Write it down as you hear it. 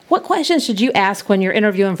What questions should you ask when you're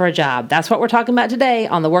interviewing for a job? That's what we're talking about today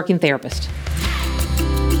on The Working Therapist.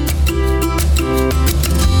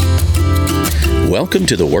 Welcome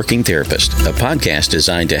to The Working Therapist, a podcast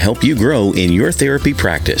designed to help you grow in your therapy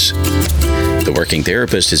practice. The Working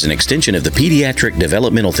Therapist is an extension of the Pediatric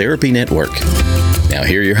Developmental Therapy Network. Now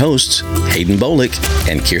here are your hosts, Haden Boliek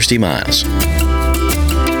and Kirsty Miles.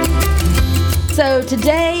 So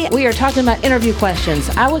today we are talking about interview questions.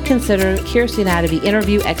 I would consider Kirsty and I to be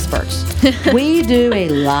interview experts. We do a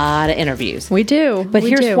lot of interviews. We do. But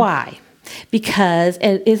here's why. Because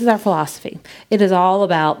this is our philosophy. It is all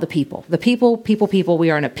about the people. The people. We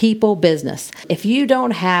are in a people business. If you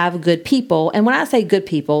don't have good people, and when I say good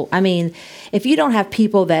people, I mean, if you don't have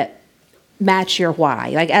people that match your why,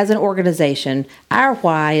 like as an organization, our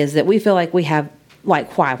why is that we feel like we have,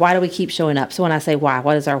 like, why? Why do we keep showing up? So when I say why,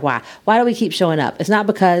 what is our why? Why do we keep showing up? It's not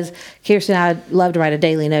because Kirsty and I love to write a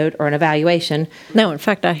daily note or an evaluation. No, in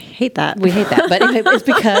fact, I hate that. We hate that. But it's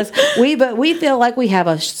because we feel like we have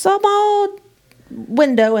a small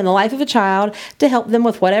window in the life of a child to help them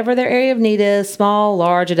with whatever their area of need is, small,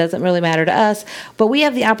 large, it doesn't really matter to us, but we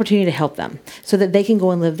have the opportunity to help them so that they can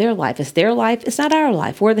go and live their life. It's their life, it's not our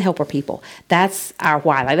life. We're the helper people. That's our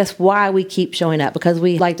why. Like, that's why we keep showing up, because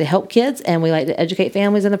we like to help kids and we like to educate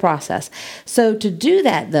families in the process. So to do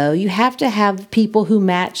that, though, you have to have people who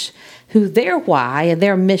match, who their why and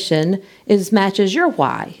their mission matches your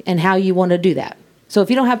why and how you want to do that. So if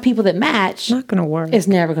you don't have people that match, it's not going to work. It's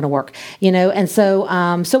never going to work, And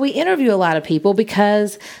so, so we interview a lot of people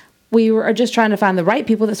because we are just trying to find the right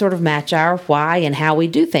people that sort of match our why and how we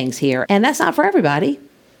do things here. And that's not for everybody,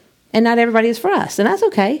 and not everybody is for us, and that's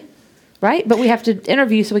okay. Right? But we have to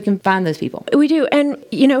interview so we can find those people. We do. And,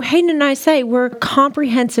 Haden and I say we're a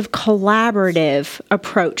comprehensive, collaborative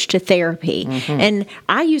approach to therapy. Mm-hmm. And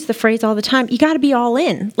I use the phrase all the time, you got to be all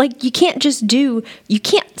in. Like, you can't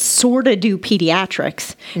sort of do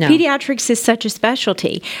pediatrics. No. Pediatrics is such a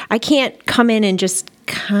specialty. I can't come in and just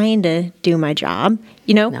kind of do my job.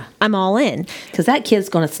 No. I'm all in. Because that kid's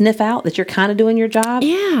going to sniff out that you're kind of doing your job.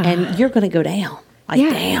 Yeah. And you're going to go down.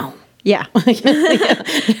 Down. Yeah.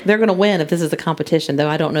 They're going to win if this is a competition, though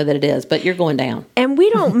I don't know that it is, but you're going down. And we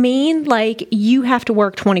don't mean like you have to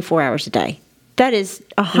work 24 hours a day. That is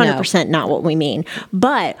 100% not what we mean.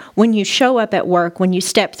 But when you show up at work, when you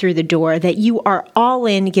step through the door, that you are all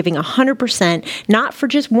in, giving 100%, not for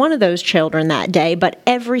just one of those children that day, but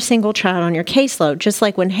every single child on your caseload. Just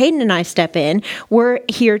like when Haden and I step in, we're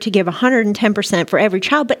here to give 110% for every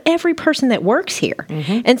child, but every person that works here.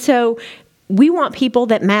 Mm-hmm. And so we want people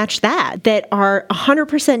that match that are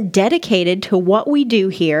 100% dedicated to what we do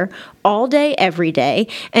here all day, every day.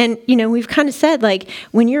 And, we've kind of said, like,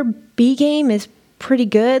 when your B game is pretty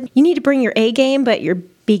good, you need to bring your A game, but your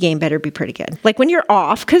B game better be pretty good. Like when you're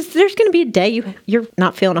off, because there's going to be a day you're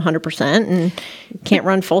not feeling 100% and can't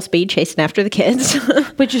run full speed chasing after the kids.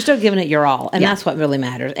 But you're still giving it your all, and that's what really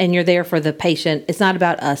matters. And you're there for the patient. It's not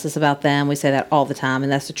about us, it's about them. We say that all the time,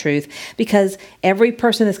 and that's the truth. Because every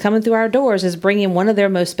person that's coming through our doors is bringing one of their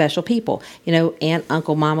most special people. Aunt,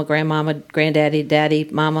 uncle, mama, grandmama, granddaddy, daddy,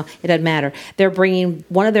 mama, it doesn't matter. They're bringing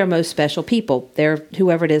one of their most special people. They're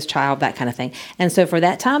whoever it is, child, that kind of thing. And so for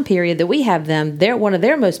that time period that we have them, they're one of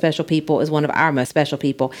their most special people is one of our most special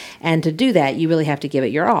people. And to do that, you really have to give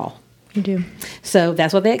it your all. You do. So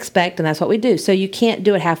that's what they expect, and that's what we do. So you can't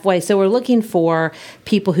do it halfway. So we're looking for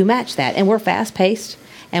people who match that. And we're fast-paced,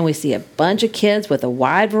 and we see a bunch of kids with a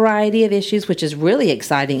wide variety of issues, which is really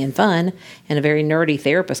exciting and fun in a very nerdy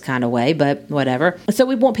therapist kind of way, but whatever. So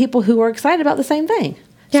we want people who are excited about the same thing.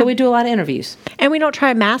 Yeah. So we do a lot of interviews. And we don't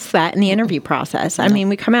try to mask that in the interview process. I mean,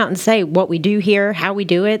 we come out and say what we do here, how we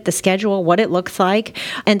do it, the schedule, what it looks like.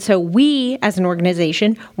 And so we, as an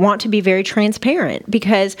organization, want to be very transparent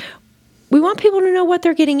because we want people to know what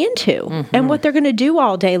they're getting into and what they're going to do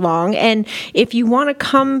all day long. And if you want to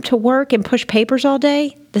come to work and push papers all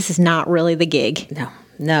day, this is not really the gig.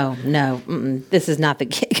 No. This is not the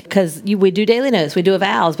gig. Because we do daily notes, we do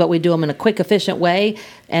evals, but we do them in a quick, efficient way.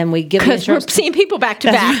 And we give the insurance... Because we're seeing people back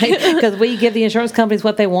to back. Because we give the insurance companies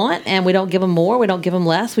what they want, and we don't give them more, we don't give them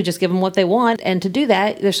less, we just give them what they want. And to do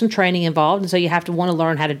that, there's some training involved, and so you have to want to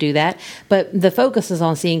learn how to do that. But the focus is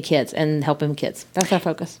on seeing kids and helping kids. That's our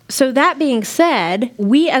focus. So that being said,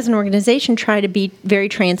 we as an organization try to be very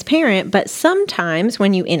transparent, but sometimes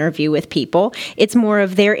when you interview with people, it's more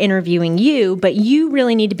of they're interviewing you, but you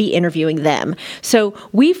really need to be interviewing them. So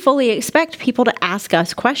we fully expect people to ask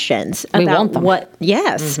us questions about want them. what,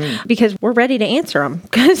 yes, because we're ready to answer them.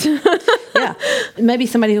 Yeah. Maybe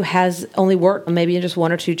somebody who has only worked maybe in just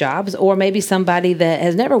one or two jobs, or maybe somebody that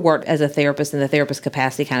has never worked as a therapist in the therapist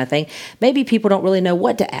capacity kind of thing. Maybe people don't really know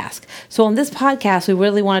what to ask. So on this podcast, we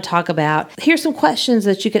really want to talk about, here's some questions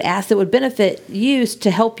that you could ask that would benefit you to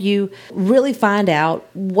help you really find out,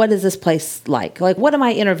 what is this place like? Like, what am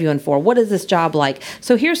I interviewing for? What is this job like?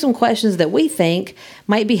 So here's some questions that we think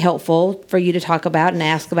might be helpful for you to talk about and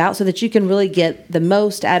ask about, so that you can really get the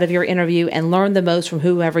most out of your interview and learn the most from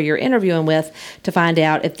whoever you're interviewing with to find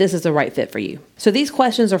out if this is the right fit for you. So these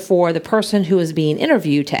questions are for the person who is being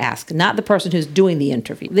interviewed to ask, not the person who's doing the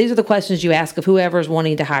interview. These are the questions you ask of whoever is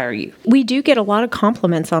wanting to hire you. We do get a lot of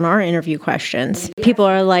compliments on our interview questions. People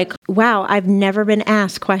are like, wow, I've never been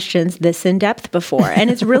asked questions this in depth before. And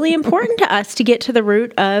it's really important to us to get to the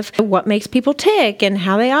root of what makes people tick and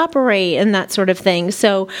how they operate and that sort of thing.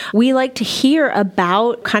 So we like to hear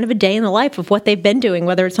about kind of a day in the life of what they've been doing,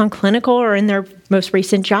 whether it's on clinical or in their most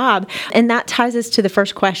recent job. And that ties us to the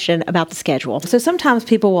first question about the schedule. So sometimes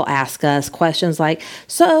people will ask us questions like,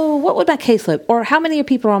 so what would my caseload, or how many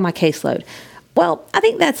people are on my caseload? Well, I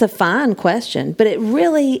think that's a fine question, but it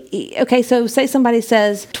really, okay, so say somebody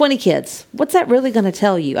says 20 kids. What's that really going to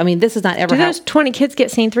tell you? I mean, this is not ever Do those 20 kids get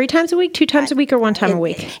seen 3 times a week, 2 times a week, or 1 time a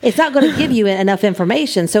week? It's not going to give you enough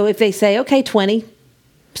information. So if they say, okay, 20,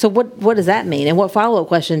 so what does that mean? And what follow-up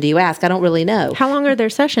question do you ask? I don't really know. How long are their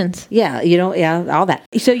sessions? Yeah, all that.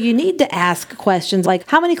 So you need to ask questions like,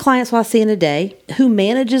 how many clients will I see in a day? Who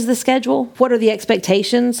manages the schedule? What are the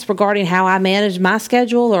expectations regarding how I manage my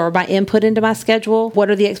schedule or my input into my schedule? What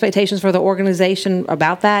are the expectations for the organization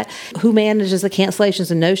about that? Who manages the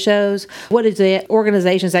cancellations and no-shows? What is the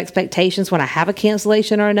organization's expectations when I have a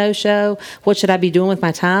cancellation or a no-show? What should I be doing with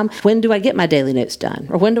my time? When do I get my daily notes done?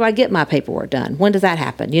 Or when do I get my paperwork done? When does that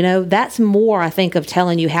happen? You know, that's more, I think, of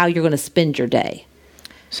telling you how you're going to spend your day.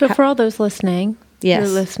 So for all those listening, yes, you're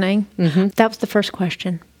listening, that was the first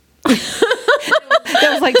question. There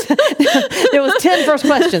was like there was 10 first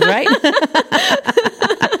questions, right?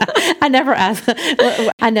 I never asked.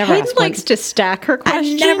 Haden likes to stack her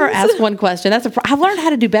questions. I never asked one question. I've learned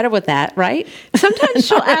how to do better with that, right? Sometimes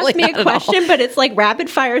she'll ask me a question, but it's like rapid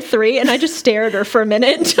fire 3, and I just stare at her for a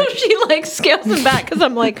minute until she like scales them back, because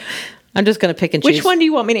I'm like, I'm just going to pick and choose. Which one do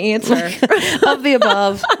you want me to answer? Of the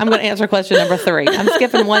above, I'm going to answer question number 3. I'm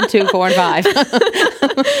skipping 1, 2, 4, and 5.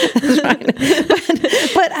 That's right.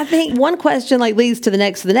 But I think one question like leads to the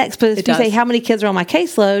next, But if you say, how many kids are on my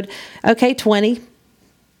caseload? Okay, 20.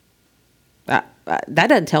 That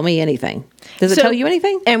doesn't tell me anything. Does it tell you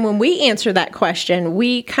anything? And when we answer that question,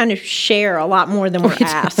 we kind of share a lot more than we're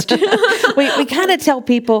asked. we kind of tell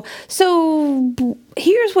people, so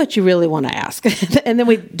here's what you really want to ask. And then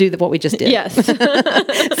we do what we just did. Yes.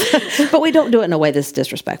 But we don't do it in a way that's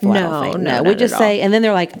disrespectful. No. We just say, and then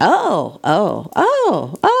they're like, oh,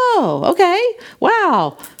 okay.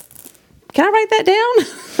 Wow. Can I write that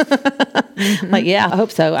down? Like, yeah, I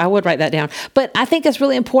hope so. I would write that down. But I think it's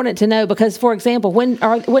really important to know because, for example, when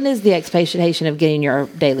is the expectation of getting your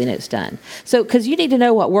daily notes done? So, because you need to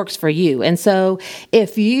know what works for you. And so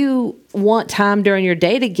if you want time during your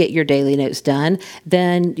day to get your daily notes done,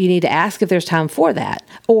 then you need to ask if there's time for that.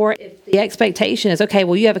 Or if the expectation is, okay,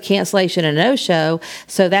 well, you have a cancellation and a no-show,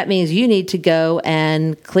 so that means you need to go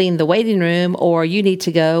and clean the waiting room, or you need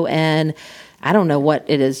to go and I don't know what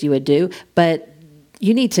it is you would do, but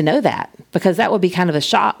you need to know that because that would be kind of a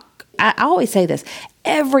shock. I always say this,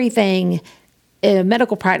 everything in a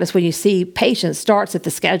medical practice when you see patients starts at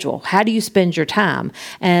the schedule. How do you spend your time?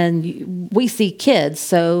 And we see kids,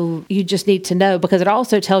 so you just need to know because it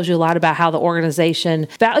also tells you a lot about how the organization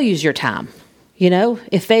values your time. You know,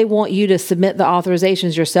 if they want you to submit the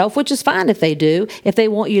authorizations yourself, which is fine if they do, if they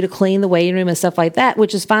want you to clean the waiting room and stuff like that,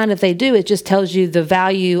 which is fine if they do, it just tells you the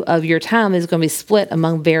value of your time is going to be split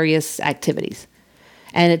among various activities.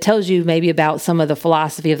 And it tells you maybe about some of the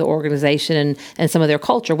philosophy of the organization and some of their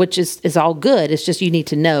culture, which is all good. It's just you need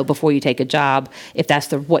to know before you take a job if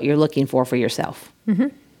that's what you're looking for yourself. Mm-hmm.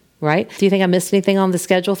 Right? Do you think I missed anything on the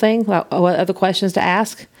schedule thing? What other questions to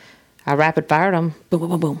ask? I rapid fired them. Boom, boom,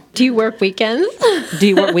 boom, boom. Do you work weekends? Do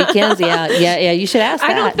you work weekends? Yeah. You should ask that.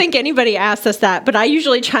 I don't think anybody asks us that, but I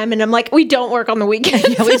usually chime in. I'm like, we don't work on the weekends.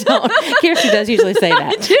 Yeah, we don't. Kirsty does usually say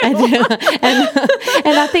that. I do.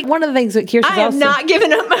 And I think one of the things that Kirsty's I am not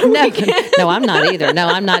giving up my weekends. No, I'm not either. No,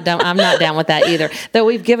 I'm not down with that either. Though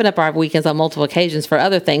we've given up our weekends on multiple occasions for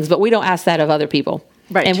other things, but we don't ask that of other people.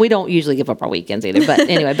 Right. And we don't usually give up our weekends either. But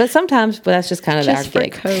anyway, but sometimes, but that's just kind of our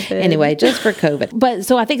gig. COVID. Anyway, just for COVID. But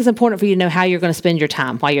so I think it's important for you to know how you're going to spend your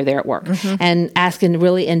time while you're there at work, and asking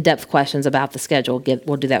really in-depth questions about the schedule.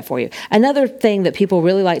 We'll do that for you. Another thing that people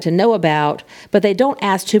really like to know about, but they don't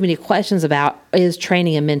ask too many questions about, is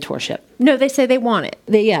training and mentorship. No, they say they want it.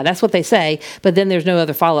 Yeah, that's what they say. But then there's no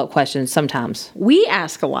other follow-up questions sometimes. We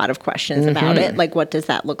ask a lot of questions about it, like what does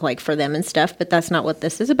that look like for them and stuff, but that's not what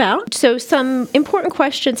this is about. So some important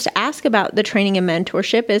questions to ask about the training and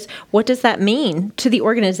mentorship is, what does that mean to the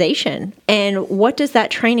organization? And what does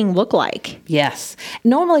that training look like? Yes.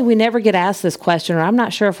 Normally we never get asked this question, or I'm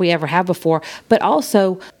not sure if we ever have before, but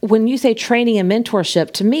also when you say training and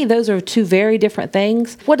mentorship, to me, those are two very different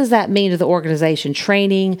things. What does that mean to the organization?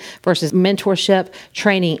 Training versus mentorship,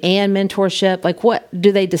 training and mentorship. Like, what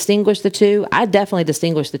do they distinguish the two? I definitely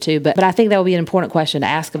distinguish the two, but I think that would be an important question to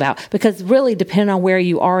ask about, because really, depending on where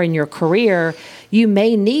you are in your career, you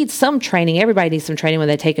may need some training. Everybody needs some training when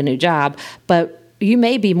they take a new job, but you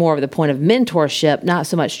may be more of the point of mentorship, not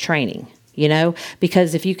so much training,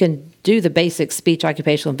 because if you can do the basic speech,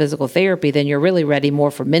 occupational, and physical therapy, then you're really ready more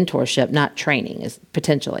for mentorship, not training, is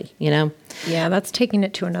potentially, Yeah, that's taking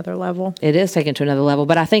it to another level. It is taken to another level,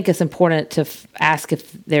 but I think it's important to ask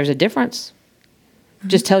if there's a difference.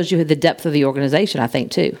 Just tells you the depth of the organization, I think,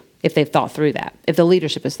 too, if they've thought through that, if the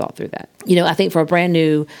leadership has thought through that. I think for a brand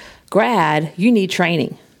new grad, you need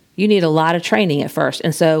training. You need a lot of training at first.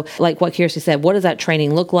 And so, like what Kirsty said, what does that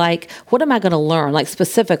training look like? What am I going to learn? Like,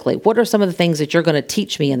 specifically, what are some of the things that you're going to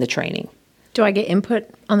teach me in the training? Do I get input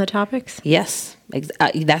on the topics? Yes.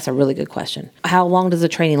 That's a really good question. How long does the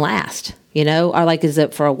training last? Or like, is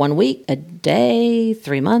it for a 1 week, a day,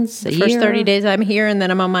 3 months, a year? First 30 days I'm here and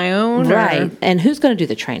then I'm on my own? Right. Or? And who's going to do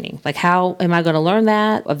the training? Like, how am I going to learn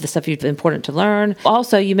that, of the stuff you've important to learn?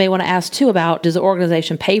 Also, you may want to ask, too, about, does the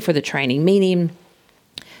organization pay for the training? Meaning,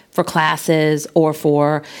 for classes,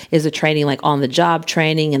 or is the training like on the job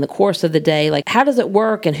training in the course of the day? Like, how does it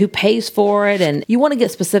work and who pays for it? And you want to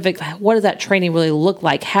get specific. What does that training really look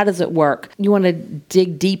like? How does it work? You want to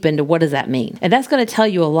dig deep into what does that mean? And that's going to tell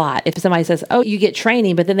you a lot. If somebody says, oh, you get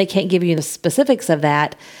training, but then they can't give you the specifics of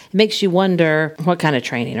that, it makes you wonder, what kind of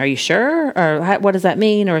training? Are you sure? Or what does that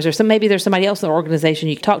mean? Or is there maybe there's somebody else in the organization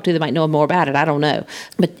you can talk to that might know more about it? I don't know.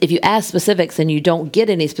 But if you ask specifics and you don't get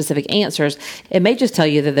any specific answers, it may just tell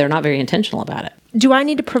you that they're not very intentional about it. Do I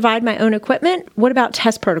need to provide my own equipment? What about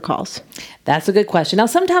test protocols? That's a good question. Now,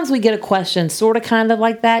 sometimes we get a question sort of kind of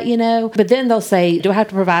like that, but then they'll say, do I have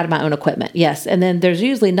to provide my own equipment? Yes. And then there's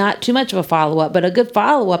usually not too much of a follow-up, but a good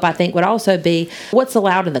follow-up, I think, would also be, what's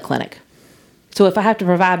allowed in the clinic? So if I have to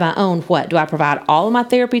provide my own, what? Do I provide all of my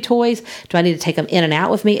therapy toys? Do I need to take them in and out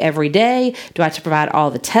with me every day? Do I have to provide all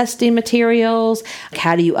the testing materials?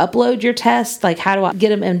 How do you upload your tests? Like, how do I get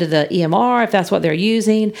them into the EMR if that's what they're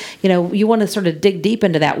using? You want to sort of dig deep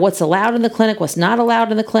into that. What's allowed in the clinic? What's not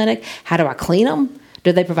allowed in the clinic? How do I clean them?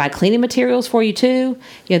 Do they provide cleaning materials for you too?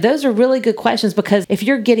 Those are really good questions, because if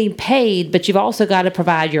you're getting paid, but you've also got to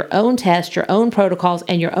provide your own tests, your own protocols,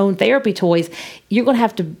 and your own therapy toys, you're going to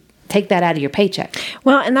have to take that out of your paycheck.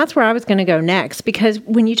 Well, and that's where I was going to go next, because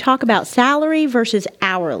when you talk about salary versus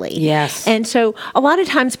hourly. Yes. And so a lot of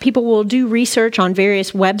times people will do research on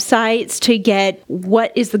various websites to get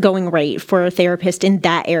what is the going rate for a therapist in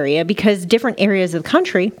that area, because different areas of the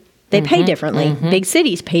country, they pay differently. Big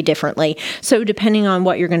cities pay differently. So depending on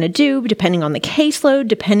what you're going to do, depending on the caseload,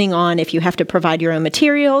 depending on if you have to provide your own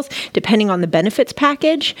materials, depending on the benefits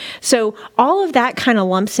package. So all of that kind of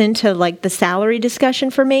lumps into like the salary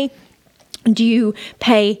discussion for me. Do you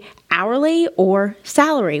pay hourly or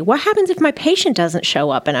salary? What happens if my patient doesn't show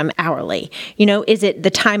up and I'm hourly? Is it the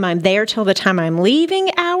time I'm there till the time I'm leaving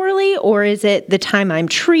hourly, or is it the time I'm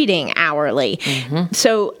treating hourly?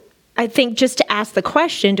 So I think just to ask the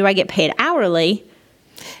question, do I get paid hourly?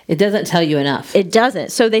 It doesn't tell you enough. It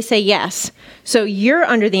doesn't. So they say yes. So you're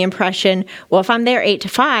under the impression, well, if I'm there 8 to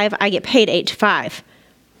 5, I get paid 8 to 5.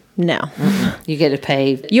 No. You get it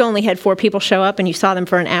paid. You only had 4 people show up and you saw them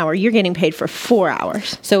for an hour. You're getting paid for 4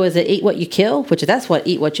 hours. So is it eat what you kill? That's what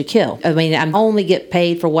eat what you kill. I mean, I only get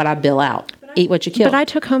paid for what I bill out. Eat what you kill. But I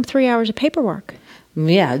took home 3 hours of paperwork.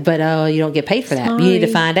 Yeah, but you don't get paid for that. Sorry. You need to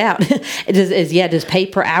find out. Does pay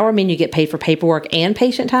per hour mean you get paid for paperwork and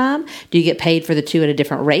patient time? Do you get paid for the two at a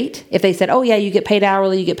different rate? If they said, oh yeah, you get paid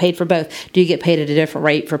hourly, you get paid for both. Do you get paid at a different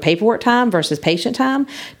rate for paperwork time versus patient time?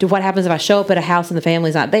 What happens if I show up at a house and the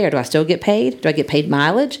family's not there? Do I still get paid? Do I get paid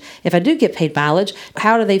mileage? If I do get paid mileage,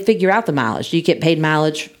 how do they figure out the mileage? Do you get paid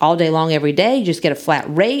mileage all day long every day? You just get a flat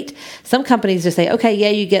rate? Some companies just say, okay,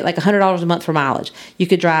 yeah, you get like $100 a month for mileage. You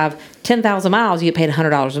could drive 10,000 miles, you get paid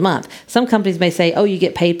 $100 a month. Some companies may say, oh, you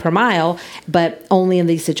get paid per mile, but only in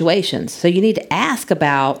these situations. So you need to ask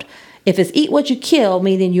about if it's eat what you kill,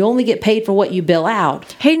 meaning you only get paid for what you bill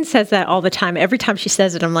out. Hayden says that all the time. Every time she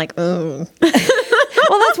says it, I'm like, oh.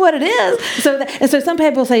 Well, that's what it is. So some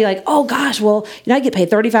people say like, oh gosh, well, I get paid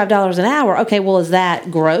 $35 an hour. Okay, well, is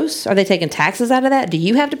that gross? Are they taking taxes out of that? Do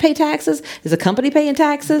you have to pay taxes? Is the company paying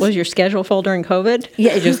taxes? Was your schedule full during COVID?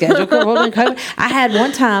 Yeah, your schedule full during COVID. I had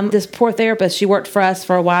one time, this poor therapist, she worked for us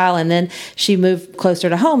for a while, and then she moved closer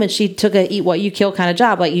to home, and she took a eat what you kill kind of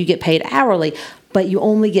job. Like, you get paid hourly, but you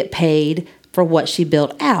only get paid for what she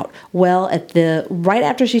built out. Well, right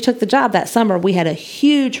after she took the job that summer, we had a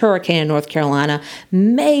huge hurricane in North Carolina,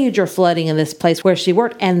 major flooding in this place where she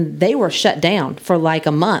worked, and they were shut down for like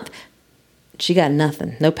a month. She got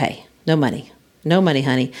nothing, no pay, no money. No money,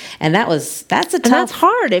 honey. And that's a tough. And that's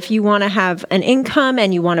hard if you want to have an income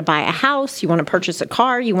and you want to buy a house, you want to purchase a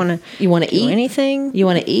car, you want to eat anything. You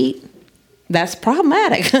want to eat. That's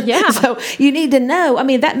problematic. Yeah. So you need to know. I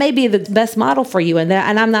mean, that may be the best model for you, and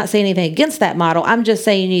I'm not saying anything against that model. I'm just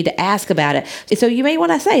saying you need to ask about it. So you may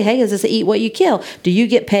want to say, hey, is this eat what you kill? Do you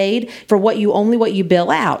get paid for what you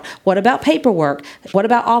bill out? What about paperwork? What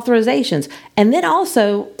about authorizations? And then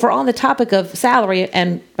also, for on the topic of salary,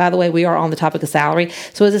 and by the way, we are on the topic of salary.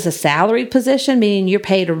 So is this a salaried position, meaning you're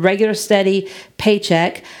paid a regular, steady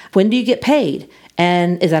paycheck? When do you get paid?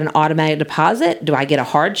 And is that an automatic deposit? Do I get a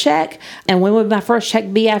hard check? And when would my first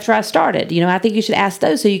check be after I started? I think you should ask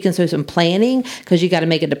those so you can do some planning, because you got to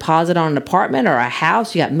make a deposit on an apartment or a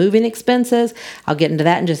house. You got moving expenses. I'll get into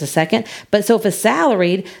that in just a second. But so if it's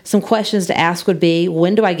salaried, some questions to ask would be,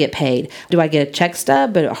 when do I get paid? Do I get a check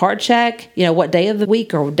stub, a hard check? What day of the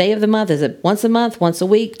week or day of the month? Is it once a month, once a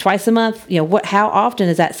week, twice a month? How often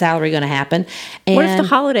is that salary going to happen? And what if the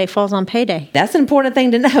holiday falls on payday? That's an important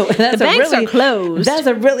thing to know. The banks are closed. That's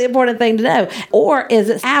a really important thing to know. Or is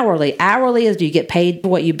it hourly? Hourly is, do you get paid for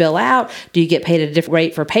what you bill out? Do you get paid at a different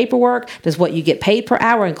rate for paperwork? Does what you get paid per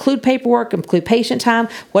hour include paperwork, include patient time?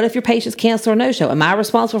 What if your patients cancel or no-show? Am I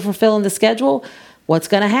responsible for filling the schedule? What's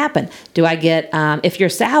going to happen? Do I get, if you're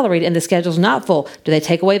salaried and the schedule's not full, do they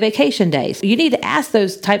take away vacation days? You need to ask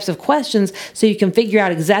those types of questions so you can figure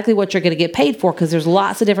out exactly what you're going to get paid for, because there's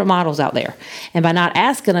lots of different models out there. And by not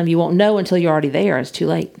asking them, you won't know until you're already there. It's too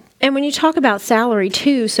late. And when you talk about salary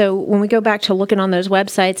too, so when we go back to looking on those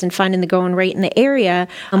websites and finding the going rate in the area,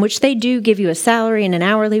 which they do give you a salary and an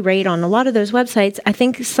hourly rate on a lot of those websites, I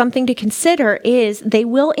think something to consider is they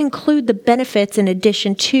will include the benefits in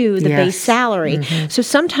addition to the base salary. Mm-hmm. So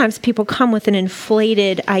sometimes people come with an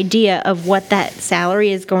inflated idea of what that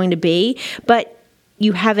salary is going to be, but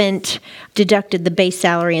you haven't deducted the base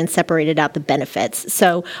salary and separated out the benefits.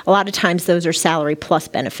 So a lot of times those are salary plus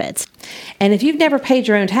benefits. And if you've never paid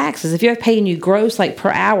your own taxes, if you're paying you gross like per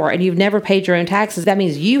hour and you've never paid your own taxes, that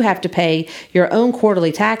means you have to pay your own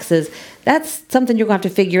quarterly taxes. That's something you're going to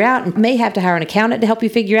have to figure out, and may have to hire an accountant to help you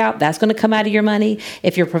figure out. That's going to come out of your money.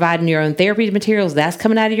 If you're providing your own therapy materials, that's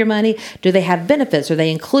coming out of your money. Do they have benefits? Are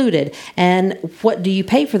they included? And what do you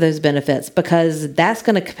pay for those benefits? Because that's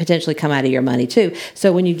going to potentially come out of your money too.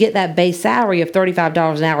 So when you get that base salary of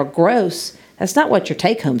 $35 an hour gross, that's not what your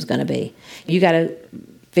take home is going to be. You got to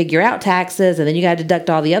figure out taxes, and then you got to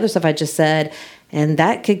deduct all the other stuff I just said, and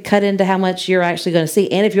that could cut into how much you're actually going to see.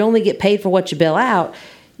 And if you only get paid for what you bill out,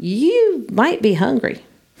 you might be hungry.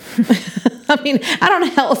 I mean, I don't know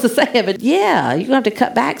how else to say it, but yeah, you're going to have to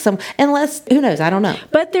cut back some, unless, who knows, I don't know.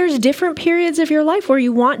 But there's different periods of your life where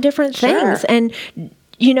you want different things. And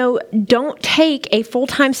don't take a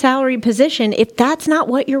full-time salary position if that's not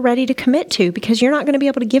what you're ready to commit to, because you're not going to be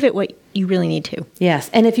able to give it what you really need to. Yes.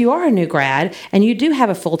 And if you are a new grad and you do have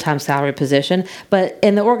a full-time salary position, but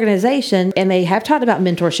in the organization, and they have talked about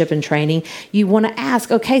mentorship and training, you want to ask,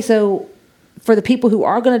 okay, so for the people who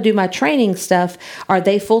are going to do my training stuff, are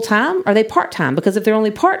they full-time? Are they part-time? Because if they're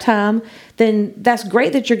only part-time, then that's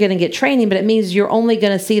great that you're going to get training, but it means you're only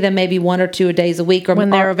going to see them maybe 1 or 2 days a week, or when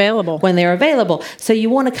they're available. When they're available. So you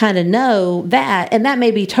want to kind of know that, and that may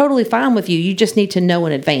be totally fine with you. You just need to know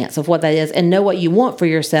in advance of what that is and know what you want for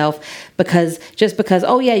yourself, because just because,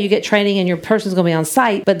 oh yeah, you get training and your person's going to be on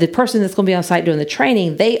site, but the person that's going to be on site doing the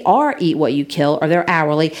training, they are eat what you kill, or they're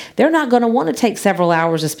hourly. They're not going to want to take several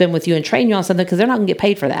hours to spend with you and train you on something, because they're not going to get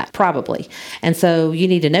paid for that, probably. And so you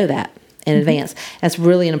need to know that in advance. That's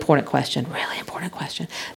really an important question. Really important question.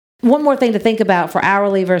 One more thing to think about for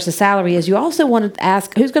hourly versus salary is you also want to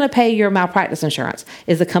ask who's going to pay your malpractice insurance.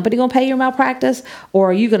 Is the company going to pay your malpractice,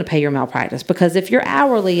 or are you going to pay your malpractice? Because if you're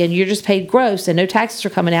hourly and you're just paid gross and no taxes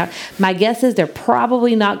are coming out, my guess is they're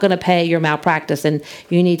probably not going to pay your malpractice, and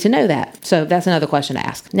you need to know that. So that's another question to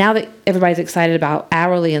ask. Now that everybody's excited about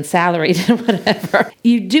hourly and salaried and whatever,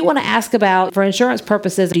 you do want to ask about, for insurance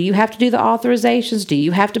purposes, do you have to do the authorizations? Do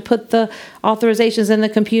you have to put the authorizations in the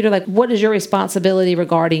computer? Like, what is your responsibility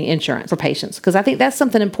regarding insurance for patients? Because I think that's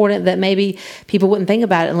something important that maybe people wouldn't think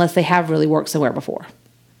about it unless they have really worked somewhere before.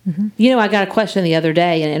 Mm-hmm. I got a question the other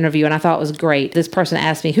day in an interview, and I thought it was great. This person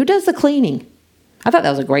asked me, who does the cleaning? I thought that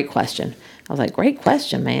was a great question. I was like, great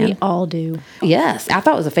question, man. We all do. Yes. I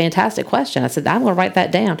thought it was a fantastic question. I said, I'm going to write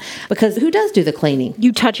that down, because who does do the cleaning?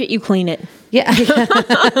 You touch it, you clean it. Yeah.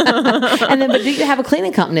 And then, but do you have a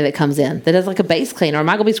cleaning company that comes in that does like a base clean, or am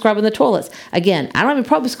I going to be scrubbing the toilets? Again, I don't even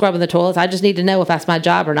probably scrubbing the toilets. I just need to know if that's my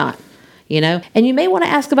job or not. And you may want to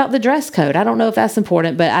ask about the dress code. I don't know if that's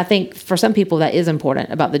important, but I think for some people that is important,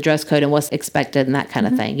 about the dress code and what's expected and that kind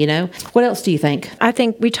of thing, What else do you think? I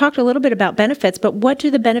think we talked a little bit about benefits, but what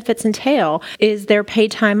do the benefits entail? Is there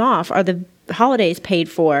paid time off? Are the holidays paid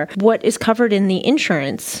for? What is covered in the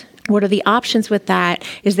insurance? What are the options with that?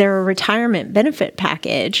 Is there a retirement benefit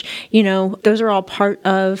package? Those are all part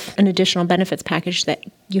of an additional benefits package that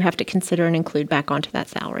you have to consider and include back onto that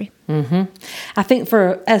salary. Mm-hmm. I think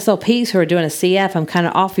for SLPs who are doing a CF, I'm kind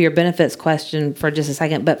of off of your benefits question for just a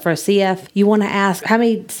second, but for a CF, you want to ask how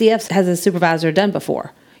many CFs has a supervisor done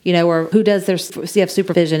before? Or who does their CF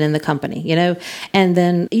supervision in the company, And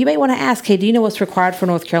then you may want to ask, hey, do you know what's required for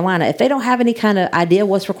North Carolina? If they don't have any kind of idea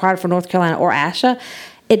what's required for North Carolina or ASHA,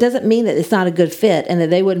 it doesn't mean that it's not a good fit and that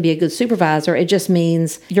they wouldn't be a good supervisor. It just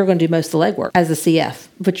means you're going to do most of the legwork as a CF,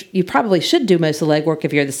 which you probably should do most of the legwork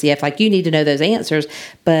if you're the CF. Like, you need to know those answers,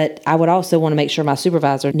 but I would also want to make sure my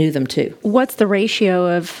supervisor knew them too. What's the ratio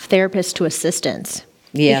of therapists to assistants?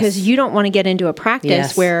 Yes. Because you don't want to get into a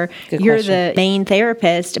practice where you're the main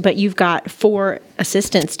therapist, but you've got 4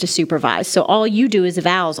 assistants to supervise. So all you do is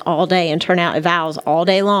evals all day and turn out evals all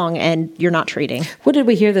day long, and you're not treating. What did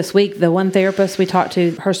we hear this week? The one therapist we talked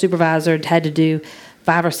to, her supervisor had to do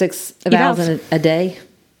 5 or 6 evals in a day.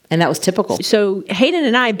 And that was typical. So Haden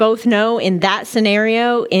and I both know in that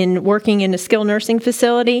scenario, in working in a skilled nursing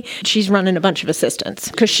facility, she's running a bunch of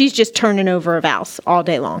assistants because she's just turning over evals all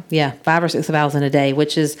day long. Yeah, 5 or 6 evals in a day,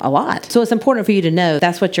 which is a lot. So it's important for you to know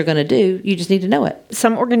that's what you're going to do. You just need to know it.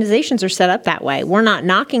 Some organizations are set up that way. We're not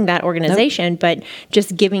knocking that organization, but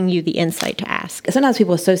just giving you the insight to ask. Sometimes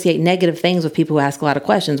people associate negative things with people who ask a lot of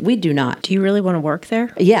questions. We do not. Do you really want to work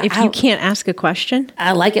there? Yeah. If you can't ask a question?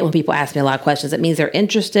 I like it when people ask me a lot of questions. It means they're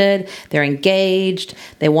interested. They're engaged.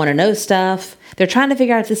 They want to know stuff. They're trying to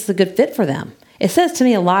figure out if this is a good fit for them. It says to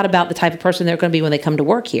me a lot about the type of person they're going to be when they come to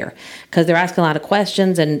work here, because they're asking a lot of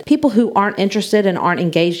questions, and people who aren't interested and aren't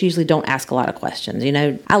engaged usually don't ask a lot of questions.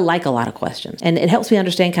 I like a lot of questions, and it helps me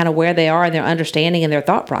understand kind of where they are and their understanding and their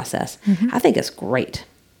thought process. Mm-hmm. I think it's great.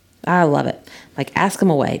 I love it. Like, ask them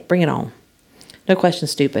away. Bring it on. No question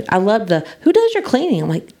stupid. I love who does your cleaning? I'm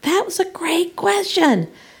like, that was a great question.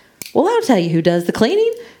 Well, I'll tell you who does the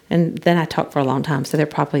cleaning. And then I talk for a long time, so they're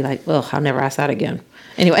probably like, "Ugh, I'll never ask that again."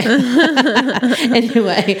 Anyway,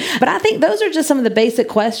 but I think those are just some of the basic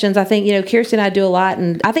questions. I think Kirsty and I do a lot,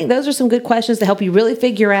 and I think those are some good questions to help you really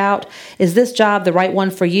figure out: is this job the right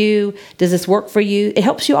one for you? Does this work for you? It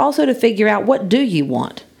helps you also to figure out, what do you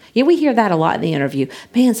want. Yeah, we hear that a lot in the interview.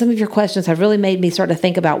 Man, some of your questions have really made me start to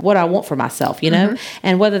think about what I want for myself, Mm-hmm.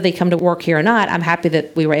 And whether they come to work here or not. I'm happy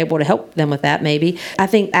that we were able to help them with that, maybe. I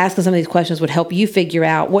think asking some of these questions would help you figure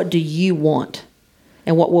out, what do you want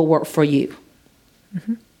and what will work for you.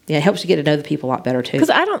 Mm-hmm. Yeah, it helps you get to know the people a lot better, too. Because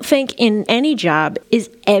I don't think in any job is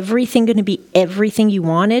everything going to be everything you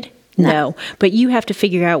wanted. No, but you have to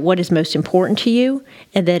figure out what is most important to you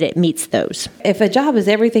and that it meets those. If a job is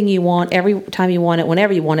everything you want, every time you want it,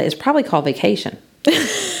 whenever you want it, it's probably called vacation.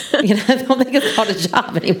 I don't think it's called a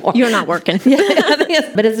job anymore. You're not working. Yeah, I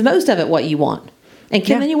think but it's most of it what you want. And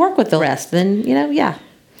then you work with the rest, then, yeah.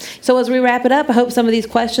 So as we wrap it up, I hope some of these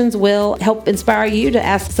questions will help inspire you to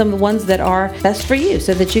ask some of the ones that are best for you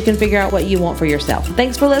so that you can figure out what you want for yourself.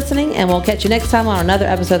 Thanks for listening, and we'll catch you next time on another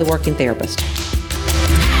episode of The Working Therapist.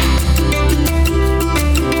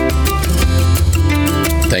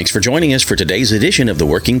 Thanks for joining us for today's edition of The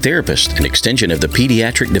Working Therapist, an extension of the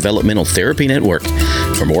Pediatric Developmental Therapy Network.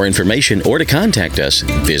 For more information or to contact us,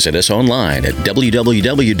 visit us online at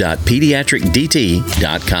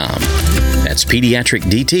www.pediatricdt.com. That's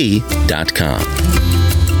pediatricdt.com.